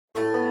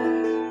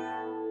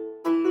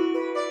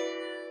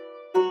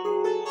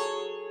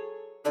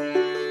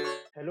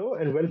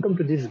and welcome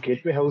to this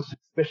Gateway House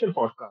special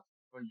podcast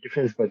on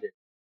defense budget.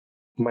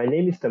 My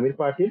name is Tamir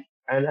Patil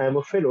and I am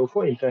a fellow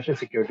for international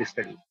security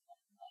studies.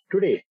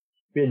 Today,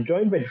 we are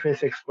joined by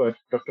defense expert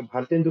Dr.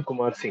 Bhartendu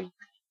Kumar Singh.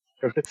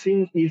 Dr.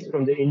 Singh is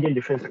from the Indian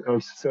Defense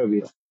Accounts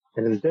Service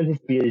and has done his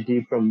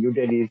PhD from New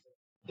Delhi's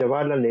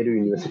Jawaharlal Nehru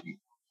University.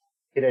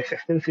 He writes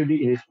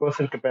extensively in his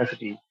personal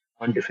capacity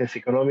on defense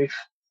economics,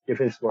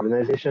 defense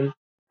modernization,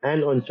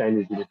 and on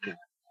Chinese military.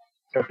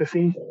 Dr.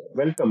 Singh,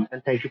 welcome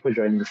and thank you for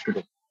joining us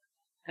today.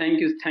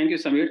 Thank you,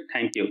 Samir.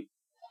 Thank you.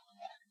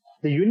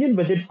 The Union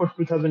Budget for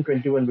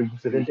 2021 will be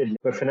presented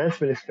by Finance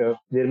Minister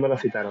Nirmala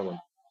Sitharaman.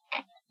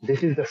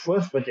 This is the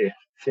first budget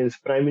since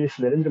Prime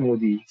Minister Narendra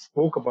Modi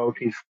spoke about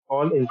his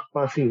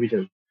all-encompassing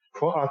vision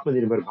for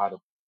Atmanirbhar Bharat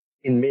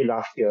in May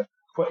last year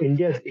for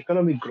India's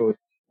economic growth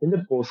in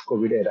the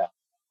post-COVID era.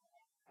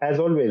 As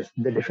always,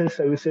 the defense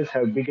services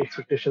have big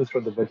expectations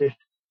for the budget,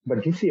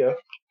 but this year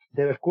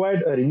they have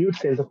acquired a renewed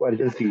sense of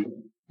urgency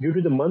due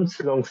to the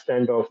months-long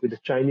standoff with the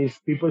Chinese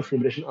People's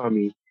Liberation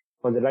Army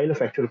on the line of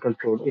actual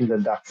control in the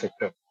Ladakh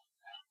sector.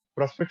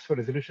 Prospects for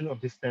resolution of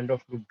this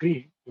standoff look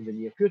green in the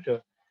near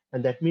future,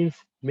 and that means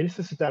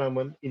Minister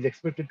Sitaraman is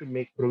expected to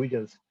make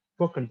provisions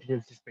for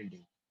contingency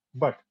spending.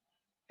 But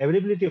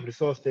availability of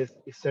resources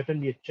is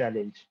certainly a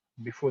challenge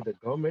before the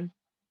government,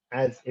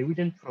 as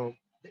evident from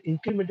the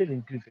incremental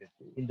increases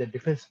in the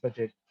defense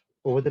budget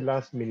over the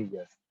last many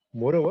years.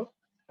 Moreover,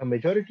 a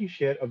majority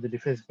share of the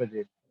defense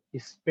budget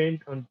is spent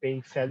on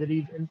paying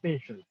salaries and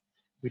pensions,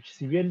 which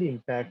severely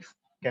impacts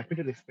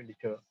capital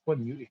expenditure for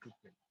new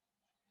equipment.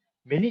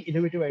 Many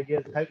innovative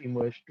ideas have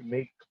emerged to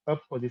make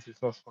up for this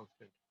resource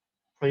constraint.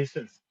 For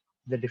instance,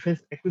 the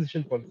defense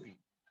acquisition policy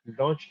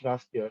launched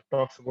last year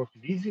talks about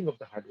leasing of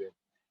the hardware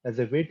as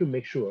a way to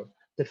make sure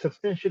that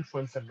substantial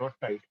funds are not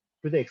tied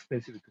to the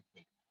expensive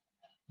equipment.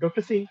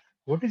 Dr. Singh,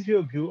 what is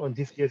your view on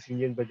this year's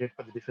Union budget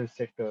for the defense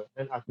sector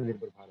and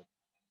Atmanirbhar Bharat?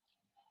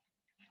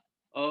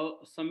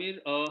 Samir,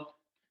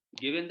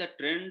 given the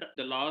trend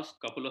the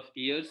last couple of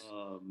years,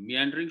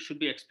 meandering should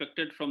be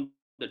expected from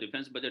the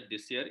defense budget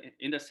this year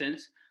in the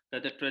sense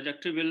that the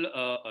trajectory will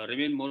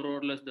remain more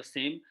or less the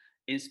same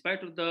in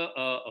spite of the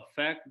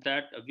fact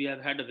that we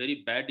have had a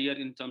very bad year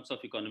in terms of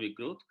economic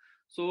growth.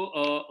 So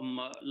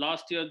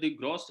last year, the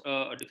gross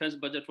defense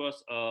budget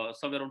was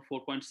somewhere around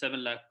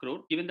 4.7 lakh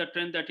crore, given the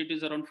trend that it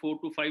is around 4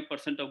 to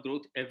 5% of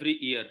growth every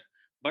year,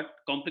 but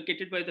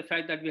complicated by the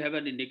fact that we have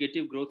a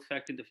negative growth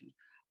fact in the future.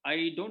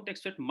 I don't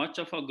expect much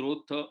of a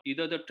growth.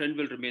 Either the trend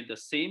will remain the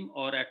same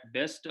or at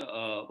best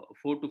 4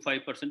 to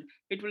 5%.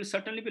 It will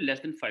certainly be less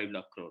than 5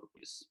 lakh crore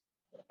rupees.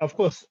 Of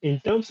course, in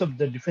terms of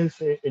the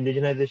defense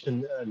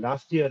indigenization,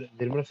 last year,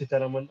 Nirmala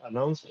Sitharaman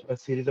announced a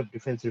series of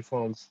defense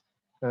reforms,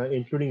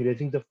 including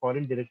raising the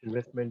foreign direct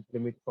investment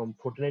limit from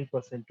 49%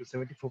 to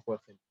 74%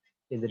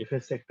 in the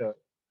defense sector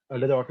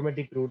under the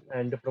automatic route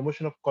and the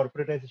promotion of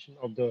corporatization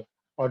of the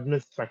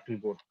Ordnance Factory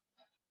Board.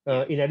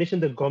 In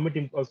addition, the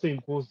government also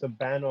imposed a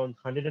ban on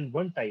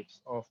 101 types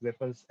of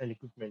weapons and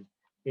equipment,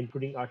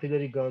 including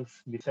artillery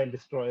guns, missile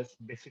destroyers,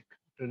 basic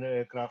trainer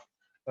aircraft,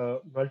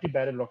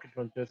 multi-barrel rocket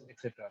launchers,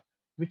 etc.,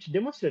 which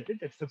demonstrated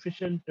that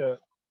sufficient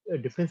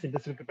defense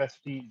industrial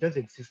capacity does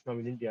exist now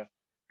in India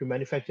to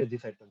manufacture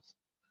these items.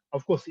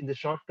 Of course, in the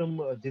short term,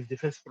 this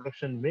defense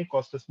production may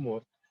cost us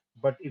more,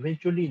 but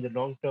eventually, in the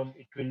long term,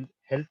 it will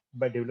help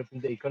by developing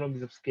the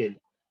economies of scale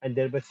and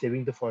thereby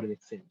saving the foreign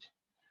exchange.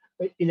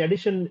 In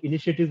addition,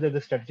 initiatives like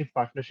the Strategic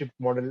Partnership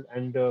Model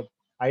and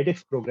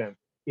IDEX program,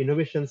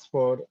 Innovations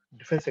for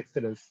Defense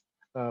Excellence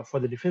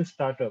for the defense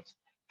startups,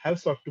 have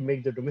sought to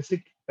make the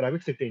domestic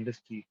private sector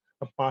industry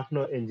a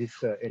partner in this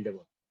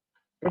endeavor.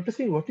 Dr.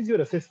 Singh, what is your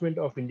assessment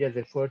of India's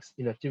efforts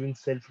in achieving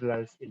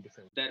self-reliance in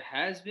defense? There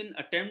has been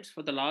attempts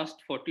for the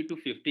last 40 to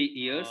 50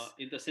 years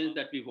in the sense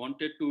that we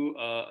wanted to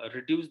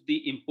reduce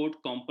the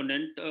import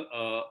component,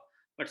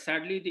 but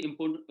sadly the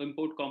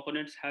import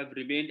components have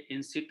remained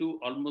in situ.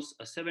 Almost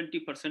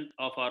 70%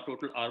 of our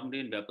total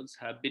armory and weapons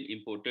have been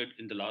imported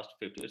in the last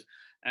 50 years,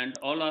 and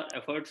all our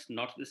efforts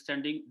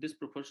notwithstanding, this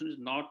proportion is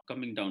not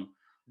coming down.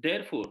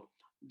 Therefore,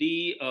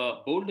 the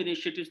bold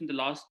initiatives in the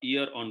last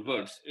year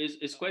onwards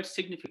is quite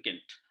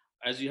significant.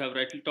 As you have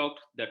rightly talked,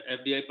 that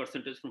FDI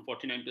percentage from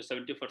 49 to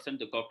 70%,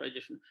 the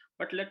corporatization.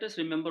 But let us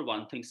remember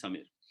one thing,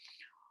 Samir.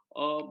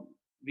 Uh,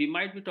 we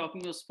might be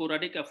talking of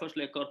sporadic efforts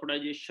like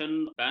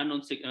corporatization, ban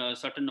on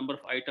certain number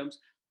of items,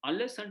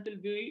 unless until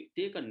we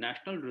take a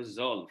national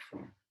resolve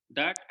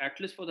that at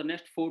least for the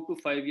next 4 to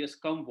 5 years,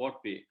 come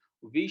what way,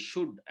 we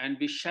should and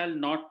we shall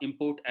not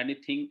import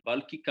anything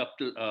bulky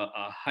capital,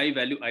 high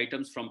value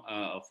items from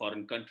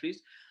foreign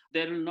countries.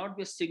 There will not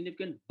be a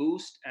significant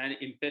boost and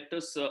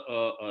impetus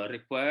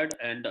required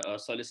and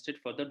solicited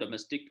for the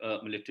domestic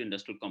military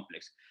industrial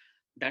complex.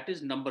 That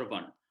is number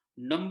one.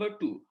 Number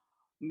two,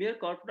 mere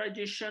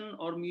corporatization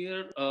or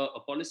mere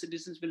policy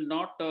decisions will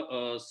not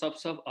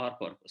subserve our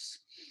purpose.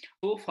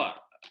 So far,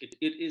 it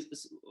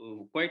is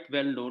quite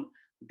well known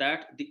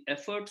that the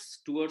efforts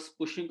towards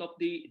pushing up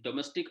the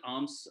domestic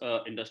arms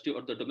industry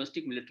or the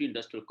domestic military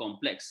industrial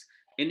complex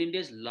in India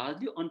is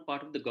largely on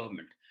part of the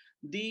government.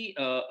 the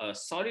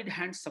solid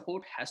hand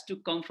support has to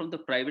come from the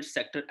private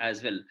sector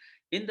as well,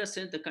 in the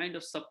sense the kind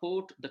of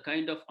support, the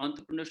kind of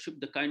entrepreneurship,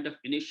 the kind of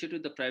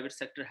initiative the private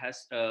sector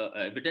has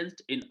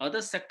evidenced in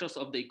other sectors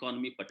of the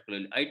economy,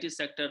 particularly IT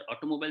sector,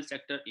 automobile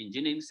sector,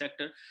 engineering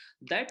sector.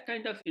 That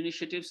kind of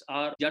initiatives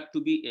are yet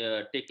to be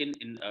taken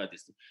in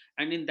this.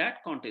 And in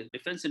that context,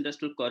 defense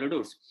industrial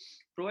corridors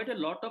provide a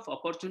lot of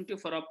opportunity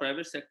for our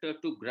private sector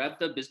to grab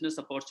the business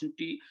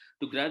opportunity,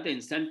 to grab the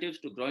incentives,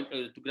 to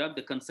grab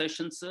the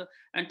concessions,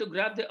 and to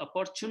grab the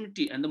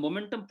opportunity and the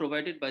momentum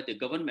provided by the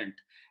government,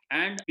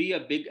 and be a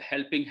big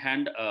helping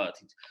hand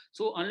things.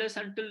 So unless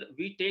until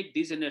we take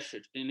these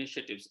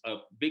initiatives, a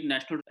big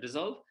national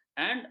resolve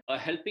and a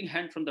helping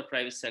hand from the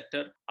private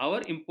sector,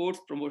 our imports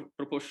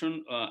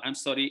proportion, I'm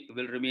sorry,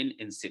 will remain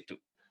in situ.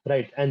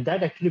 Right, and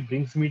that actually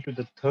brings me to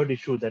the third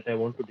issue that I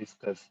want to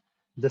discuss: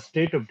 the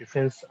state of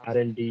defense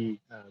R&D,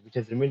 which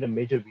has remained a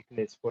major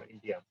weakness for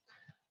India.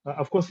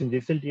 Of course, in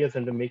recent years,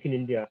 under Make in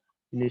India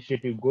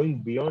initiative,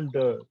 going beyond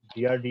the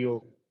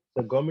DRDO,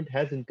 the government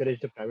has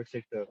encouraged the private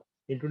sector,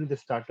 including the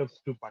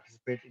startups, to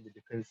participate in the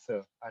defense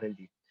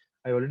R&D.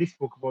 I already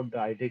spoke about the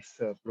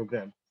IDEX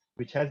program,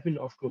 which has been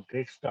off to a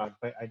great start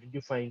by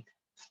identifying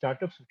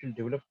startups which will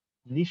develop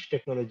niche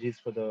technologies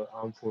for the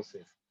armed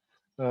forces.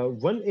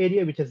 One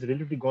area which has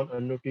relatively gone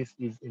unnoticed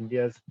is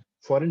India's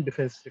foreign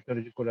defense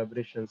technology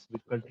collaborations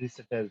with countries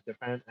such as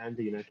Japan and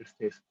the United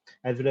States,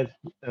 as well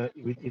as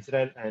with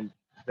Israel and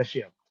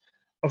Russia.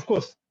 Of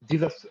course,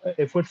 these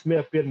efforts may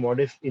appear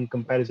modest in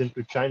comparison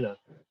to China,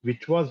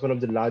 which was one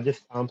of the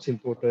largest arms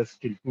importers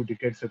till 2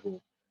 decades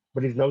ago,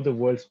 but is now the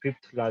world's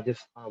fifth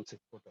largest arms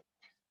exporter.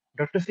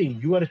 Dr.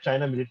 Singh, you are a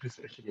China military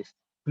specialist.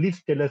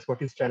 Please tell us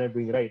what is China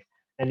doing right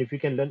and if we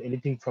can learn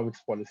anything from its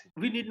policy.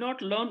 We did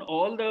not learn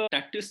all the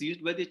tactics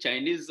used by the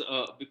Chinese,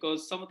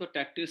 because some of the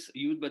tactics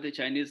used by the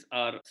Chinese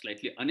are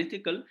slightly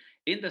unethical.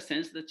 In the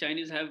sense, the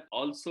Chinese have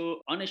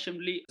also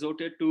unashamedly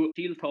resorted to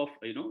steal of,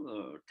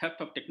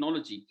 theft of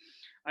technology.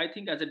 I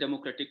think as a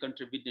democratic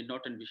country, we did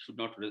not and we should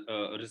not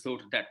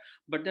resort to that.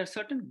 But there are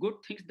certain good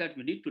things that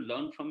we need to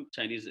learn from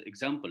Chinese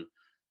example.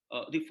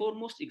 The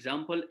foremost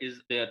example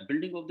is their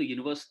building of the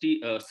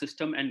university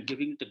system and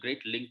giving it a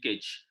great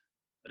linkage,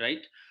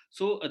 right?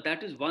 So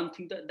that is one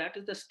thing, that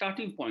is the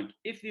starting point.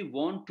 If we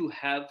want to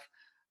have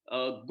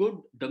a good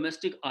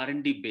domestic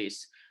R&D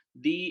base,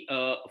 the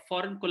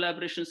foreign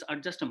collaborations are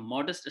just a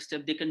modest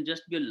step. They can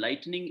just be a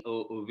lightning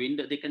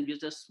wind. They can be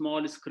just a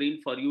small screen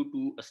for you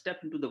to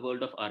step into the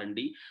world of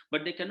R&D,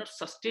 but they cannot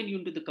sustain you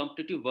into the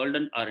competitive world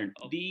and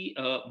R&D.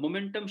 The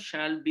momentum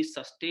shall be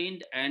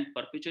sustained and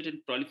perpetuated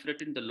and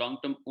proliferated in the long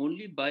term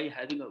only by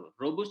having a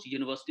robust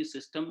university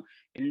system,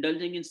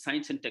 indulging in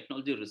science and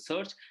technology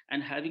research,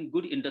 and having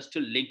good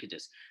industrial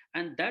linkages.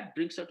 And that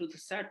brings us to the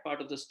sad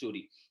part of the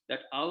story,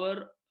 that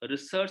our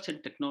research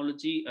and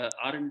technology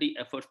R&D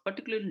efforts,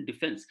 particularly in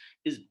defense,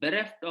 is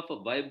bereft of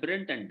a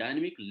vibrant and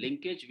dynamic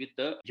linkage with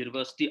the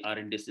university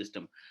R&D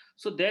system.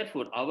 So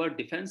therefore, our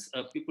defense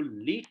people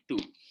need to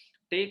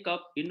take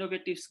up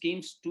innovative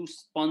schemes to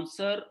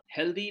sponsor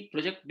healthy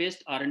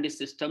project-based R&D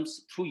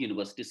systems through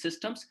university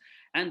systems,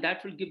 and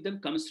that will give them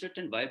commensurate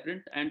and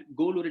vibrant and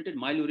goal-oriented,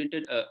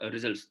 mile-oriented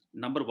results.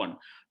 Number one.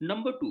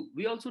 Number two,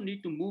 we also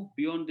need to move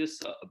beyond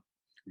this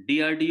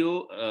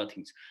DRDO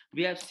things.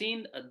 We have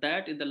seen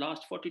that in the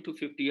last 40 to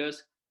 50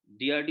 years,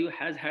 DRDO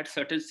has had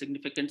certain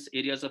significant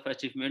areas of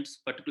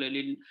achievements, particularly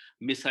in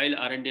missile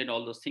R&D and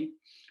all those things.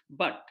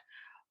 But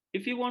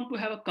if you want to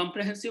have a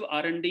comprehensive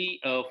R&D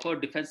for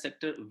defense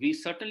sector, we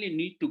certainly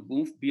need to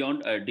move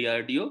beyond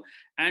DRDO,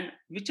 and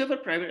whichever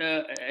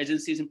private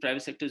agencies in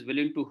private sector is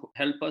willing to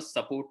help us,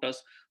 support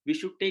us, we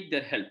should take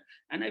their help.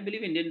 And I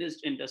believe Indian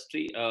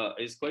industry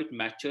is quite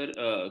mature,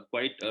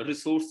 quite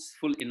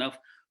resourceful enough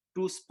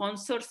to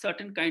sponsor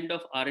certain kind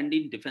of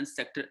R&D in defense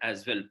sector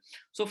as well.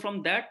 So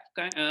from that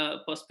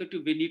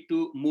perspective, we need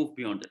to move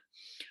beyond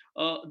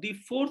it. The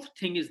fourth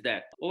thing is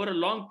that over a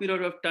long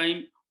period of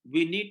time,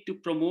 we need to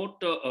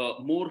promote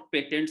more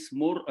patents,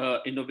 more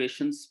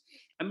innovations.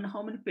 I mean,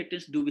 how many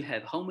patents do we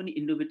have? How many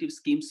innovative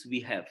schemes we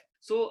have?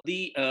 So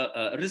the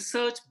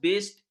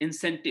research-based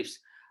incentives.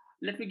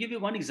 Let me give you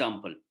one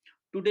example.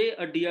 Today,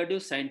 a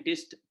DRDO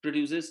scientist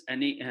produces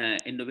any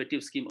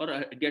innovative scheme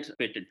or gets a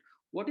patent.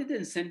 What is the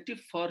incentive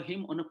for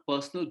him on a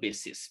personal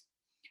basis?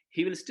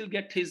 He will still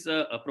get his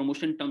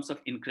promotion in terms of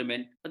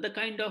increment, but the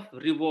kind of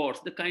rewards,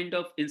 the kind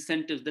of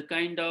incentives, the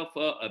kind of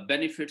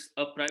benefits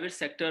a private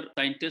sector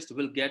scientist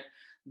will get,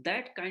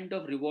 that kind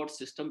of reward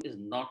system is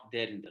not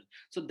there in there.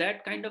 So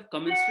that kind of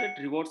commensurate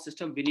reward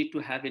system we need to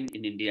have in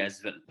India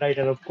as well. Right,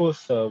 and of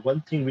course,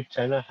 one thing which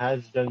China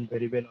has done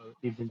very well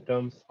is in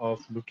terms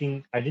of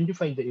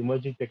identifying the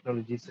emerging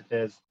technologies such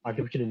as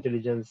artificial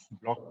intelligence,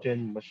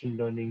 blockchain, machine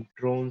learning,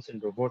 drones,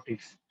 and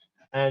robotics,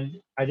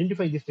 and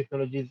identifying these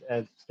technologies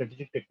as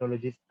strategic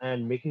technologies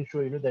and making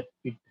sure that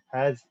it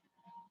has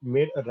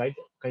made a right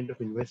kind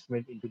of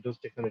investment into those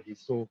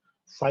technologies. So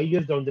 5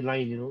 years down the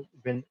line,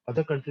 when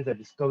other countries are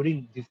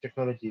discovering these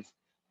technologies,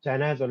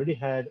 China has already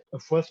had a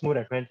first mover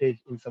advantage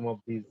in some of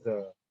these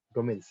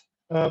domains.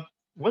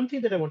 One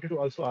thing that I wanted to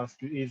also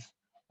ask you is,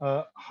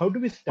 How do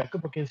we stack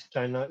up against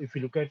China if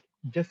we look at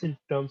just in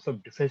terms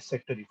of defense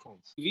sector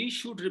reforms? We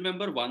should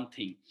remember one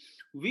thing.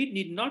 We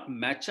need not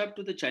match up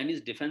to the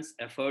Chinese defense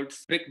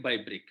efforts brick by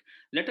brick.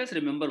 Let us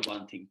remember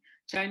one thing.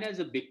 China is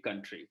a big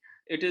country.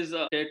 It is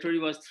territory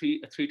was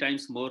three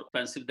times more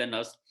expensive than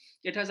us.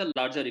 It has a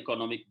larger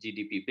economic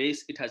GDP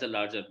base. It has a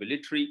larger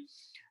military.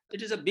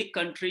 It is a big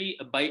country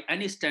by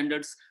any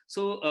standards.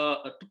 So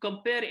to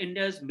compare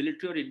India's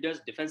military or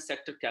India's defense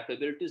sector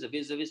capabilities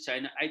vis-a-vis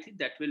China, I think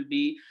that will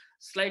be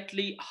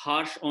slightly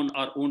harsh on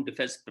our own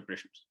defense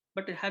preparations.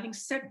 But having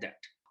said that,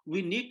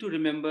 we need to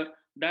remember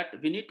that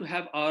we need to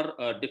have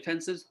our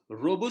defenses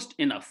robust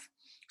enough,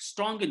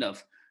 strong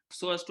enough,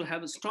 so as to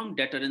have a strong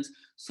deterrence,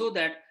 so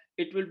that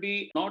it will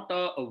be not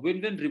a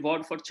win-win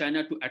reward for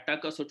China to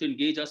attack us or to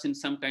engage us in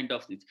some kind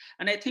of things.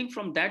 And I think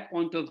from that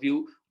point of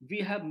view, we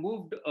have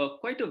moved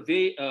quite a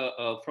way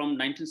from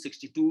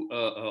 1962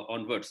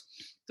 onwards.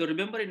 So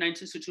remember, in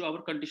 1962,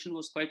 our condition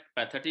was quite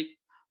pathetic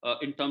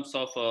in terms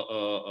of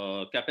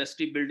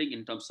capacity building,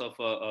 in terms of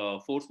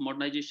force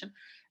modernization.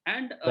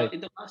 And Right.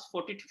 in the last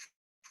 40 to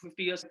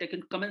 50 years, we have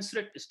taken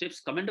commensurate steps,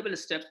 commendable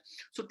steps.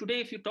 So today,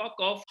 if you talk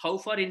of how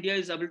far India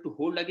is able to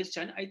hold against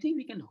China, I think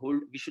we can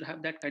hold, we should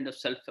have that kind of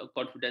self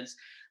confidence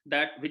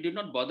that we did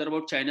not bother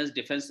about China's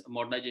defense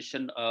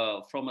modernization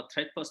from a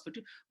threat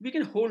perspective. We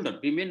can hold on.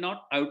 We may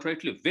not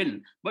outrightly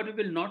win, but we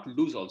will not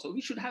lose also.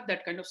 We should have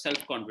that kind of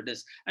self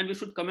confidence, and we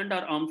should commend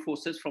our armed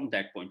forces from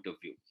that point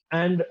of view.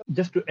 And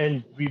just to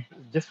end, we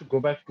just to go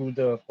back to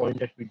the point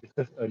that we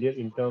discussed earlier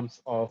in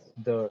terms of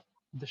the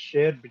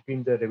share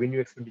between the revenue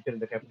expenditure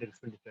and the capital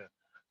expenditure.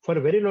 For a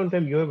very long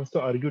time, you have also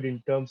argued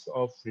in terms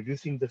of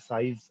reducing the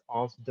size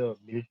of the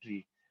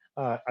military.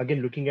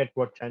 Again, looking at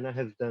what China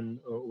has done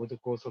over the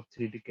course of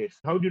 3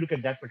 decades. How do you look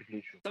at that particular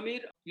issue?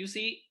 Samir, you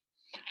see,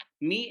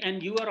 me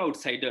and you are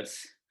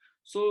outsiders.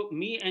 So,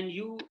 me and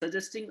you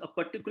suggesting a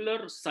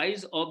particular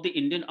size of the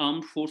Indian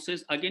armed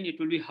forces, again, it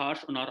will be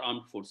harsh on our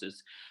armed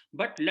forces.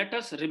 But let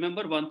us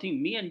remember one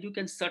thing: me and you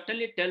can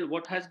certainly tell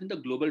what has been the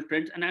global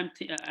trends, and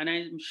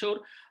I'm sure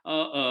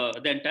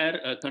the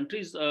entire country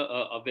is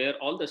aware.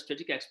 All the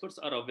strategic experts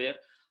are aware.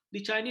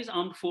 The Chinese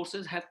armed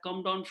forces have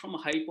come down from a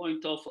high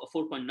point of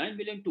 4.9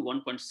 billion to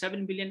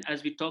 1.7 billion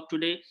as we talk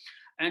today.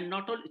 And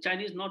not all,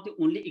 China is not the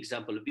only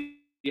example.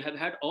 We have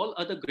had all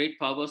other great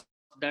powers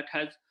that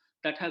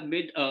have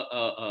made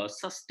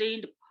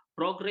sustained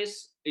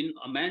progress in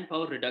a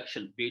manpower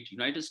reduction, be it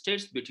United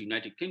States, be it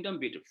United Kingdom,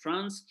 be it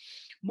France.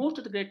 Most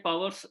of the great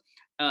powers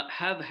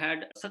have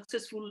had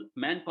successful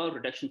manpower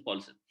reduction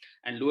policies.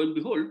 And lo and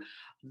behold,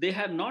 they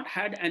have not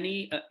had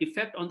any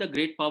effect on the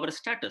great power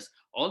status.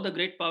 All the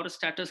great power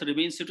status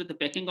remains situ, the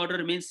pecking order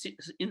remains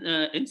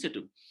in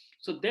situ.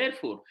 So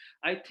therefore,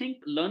 I think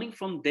learning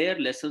from their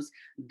lessons,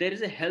 there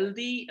is a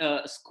healthy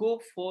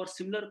scope for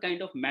similar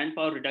kind of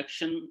manpower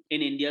reduction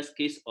in India's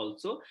case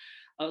also.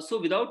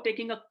 So without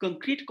taking a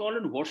concrete call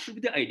on what should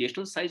be the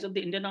ideal size of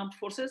the Indian armed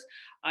forces,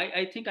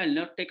 I think I'll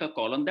not take a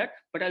call on that,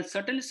 but I'll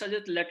certainly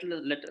suggest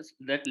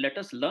let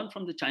us learn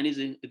from the Chinese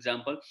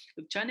example.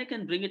 If China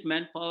can bring it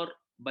manpower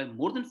by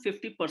more than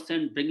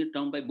 50%, bring it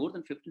down by more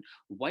than 50,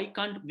 why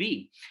can't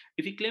we?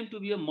 If we claim to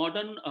be a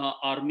modern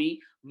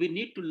army, we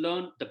need to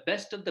learn the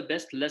best of the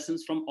best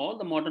lessons from all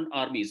the modern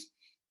armies.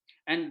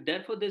 And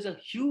therefore, there's a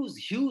huge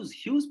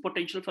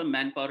potential for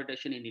manpower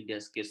reduction in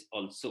India's case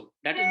also.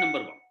 That is number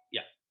one.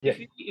 Yeah. Yeah.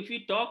 If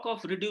we talk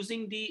of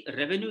reducing the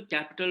revenue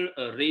capital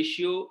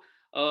ratio,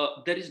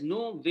 there is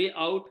no way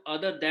out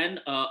other than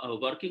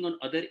working on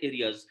other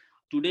areas.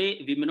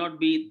 Today, we may not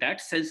be that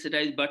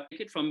sensitized, but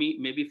take it from me,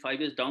 maybe 5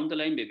 years down the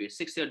line, maybe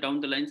 6 years down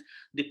the lines,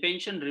 the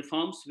pension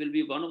reforms will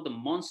be one of the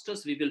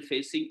monsters we will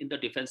facing in the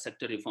defense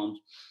sector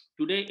reforms.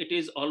 Today, it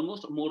is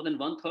almost more than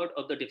one third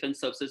of the defense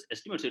services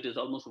estimates. It is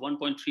almost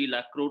 1.3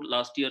 lakh crore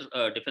last year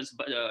defense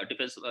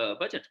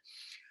budget.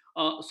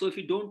 So if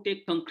we don't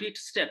take concrete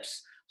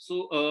steps,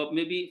 so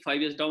maybe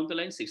 5 years down the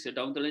line, 6 years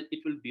down the line,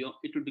 it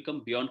will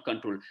become beyond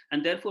control,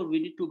 and therefore we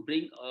need to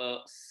bring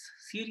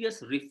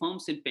serious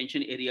reforms in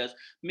pension areas.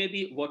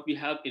 Maybe what we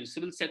have in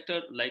civil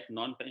sector, like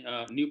non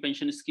new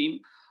pension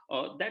scheme,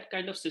 that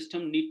kind of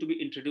system need to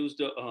be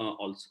introduced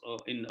also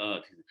in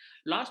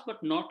last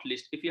but not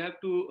least, if you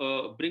have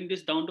to bring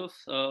this down to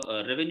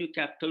revenue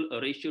capital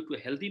ratio to a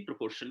healthy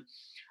proportion,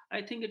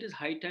 I think it is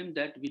high time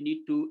that we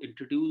need to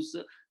introduce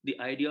the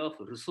idea of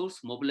resource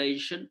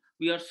mobilization.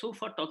 We are so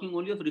far talking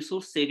only of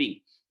resource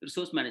saving,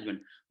 resource management.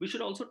 We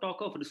should also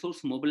talk of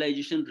resource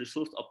mobilization,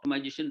 resource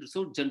optimization,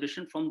 resource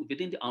generation from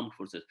within the armed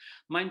forces.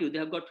 Mind you, they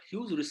have got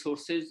huge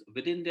resources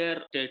within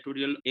their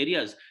territorial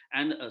areas,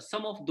 and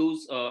some of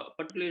those,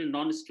 particularly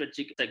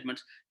non-strategic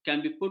segments,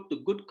 can be put to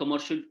good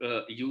commercial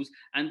use,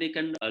 and they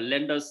can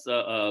lend us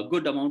a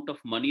good amount of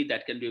money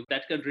that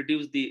can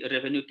reduce the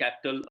revenue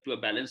capital to a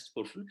balanced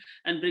portion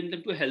and bring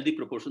them to a healthy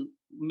proportion,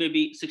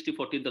 maybe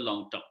 60-40 in the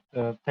long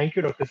term. Thank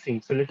you, Dr.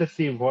 Singh. So let us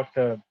see what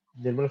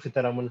Nirmala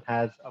Sitharaman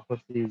has up her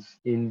sleeves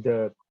in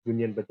the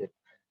union budget.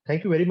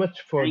 Thank you very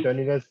much for Thank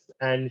joining us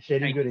and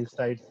sharing thank your you.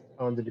 insights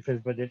on the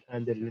defense budget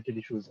and the related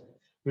issues.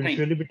 We'll Thank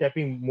you. surely be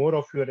tapping more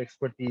of your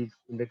expertise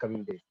in the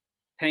coming days.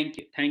 Thank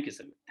you,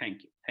 Samir.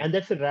 Thank you. And Thank you.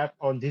 that's a wrap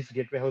on this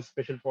Gateway House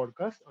special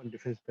podcast on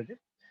defense budget.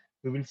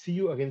 We will see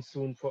you again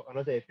soon for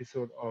another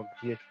episode of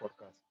GH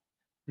Podcast.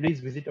 Please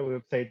visit our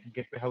website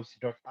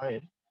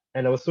gatewayhouse.in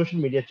and our social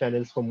media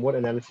channels for more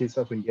analysis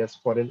of India's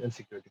foreign and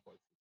security policy.